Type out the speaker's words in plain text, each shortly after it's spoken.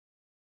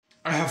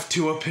I have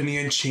two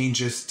opinion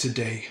changes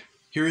today.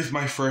 Here is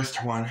my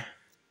first one.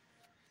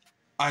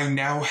 I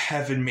now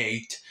have a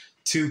mate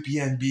to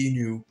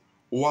BNB.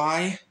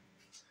 Why?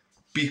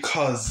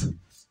 Because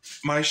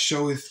my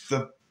show is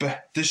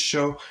this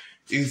show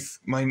is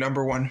my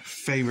number one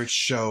favorite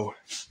show.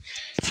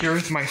 Here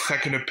is my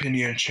second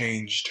opinion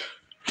changed.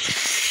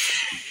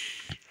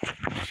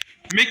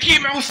 Mickey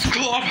Mouse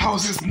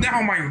Clubhouse is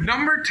now my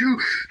number two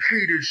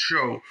hated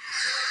show.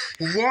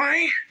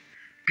 Why?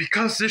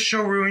 Because this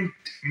show ruined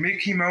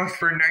Mickey Mouse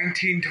for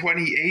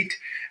 1928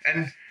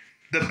 and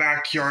the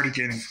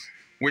Backyardigans,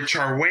 which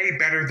are way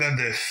better than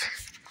this.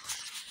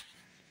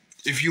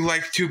 If you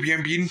like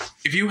 2BNB,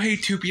 if you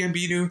hate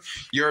 2BNB,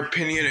 your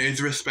opinion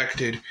is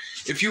respected.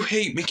 If you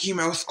hate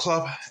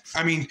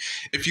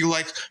if you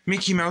like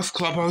Mickey Mouse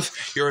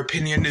Clubhouse, your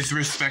opinion is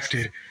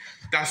respected.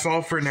 That's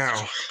all for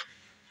now.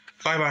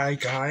 Bye bye,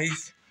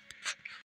 guys.